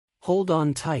Hold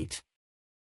on tight.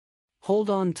 Hold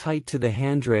on tight to the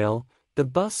handrail, the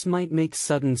bus might make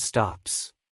sudden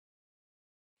stops.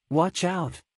 Watch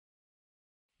out.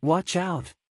 Watch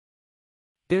out.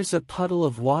 There's a puddle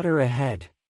of water ahead.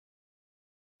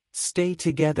 Stay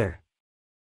together.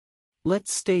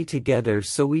 Let's stay together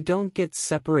so we don't get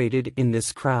separated in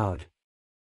this crowd.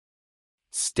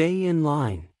 Stay in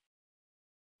line.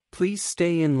 Please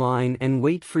stay in line and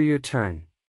wait for your turn.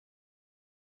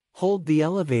 Hold the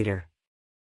elevator.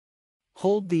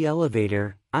 Hold the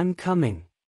elevator, I'm coming.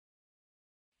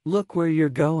 Look where you're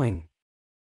going.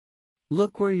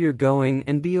 Look where you're going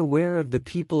and be aware of the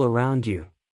people around you.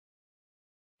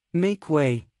 Make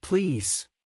way, please.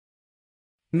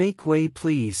 Make way,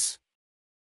 please.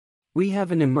 We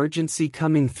have an emergency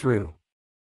coming through.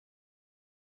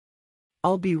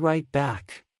 I'll be right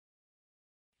back.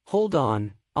 Hold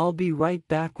on, I'll be right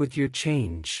back with your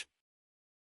change.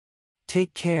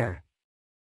 Take care.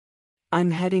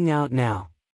 I'm heading out now.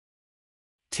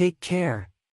 Take care.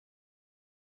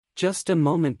 Just a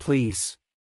moment, please.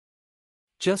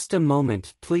 Just a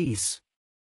moment, please.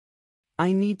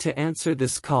 I need to answer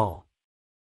this call.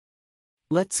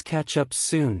 Let's catch up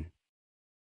soon.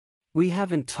 We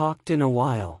haven't talked in a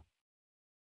while.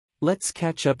 Let's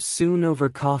catch up soon over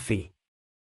coffee.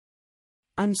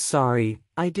 I'm sorry,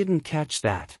 I didn't catch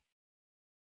that.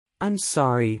 I'm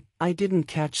sorry, I didn't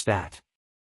catch that.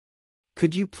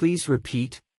 Could you please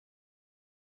repeat?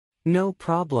 No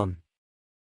problem.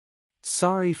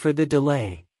 Sorry for the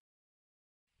delay.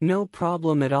 No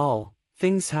problem at all,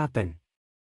 things happen.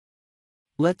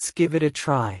 Let's give it a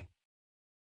try.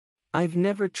 I've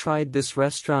never tried this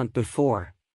restaurant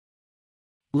before.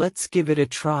 Let's give it a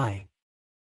try.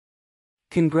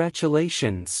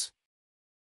 Congratulations.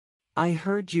 I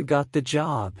heard you got the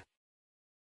job.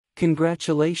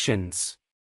 Congratulations.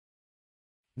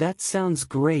 That sounds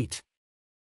great.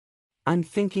 I'm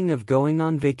thinking of going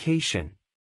on vacation.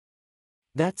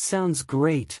 That sounds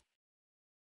great.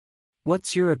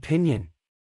 What's your opinion?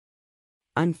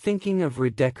 I'm thinking of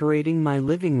redecorating my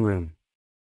living room.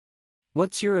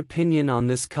 What's your opinion on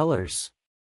this colors?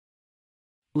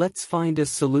 Let's find a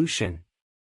solution.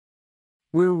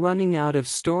 We're running out of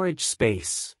storage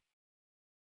space.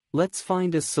 Let's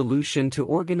find a solution to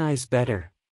organize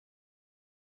better.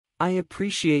 I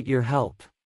appreciate your help.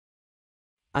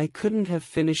 I couldn't have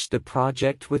finished the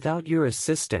project without your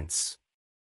assistance.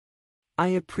 I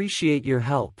appreciate your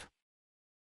help.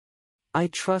 I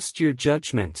trust your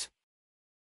judgment.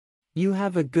 You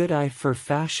have a good eye for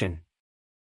fashion.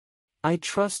 I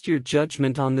trust your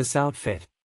judgment on this outfit.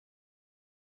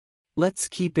 Let's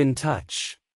keep in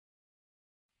touch.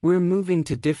 We're moving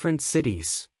to different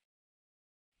cities.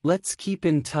 Let's keep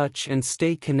in touch and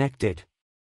stay connected.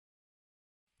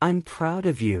 I'm proud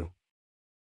of you.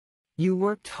 You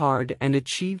worked hard and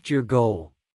achieved your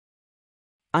goal.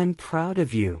 I'm proud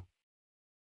of you.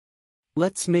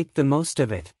 Let's make the most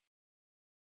of it.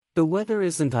 The weather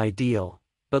isn't ideal,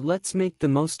 but let's make the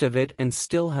most of it and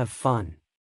still have fun.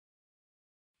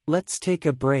 Let's take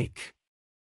a break.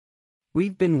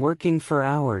 We've been working for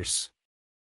hours.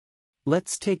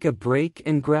 Let's take a break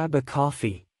and grab a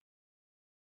coffee.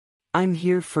 I'm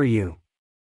here for you.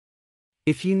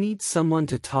 If you need someone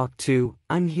to talk to,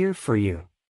 I'm here for you.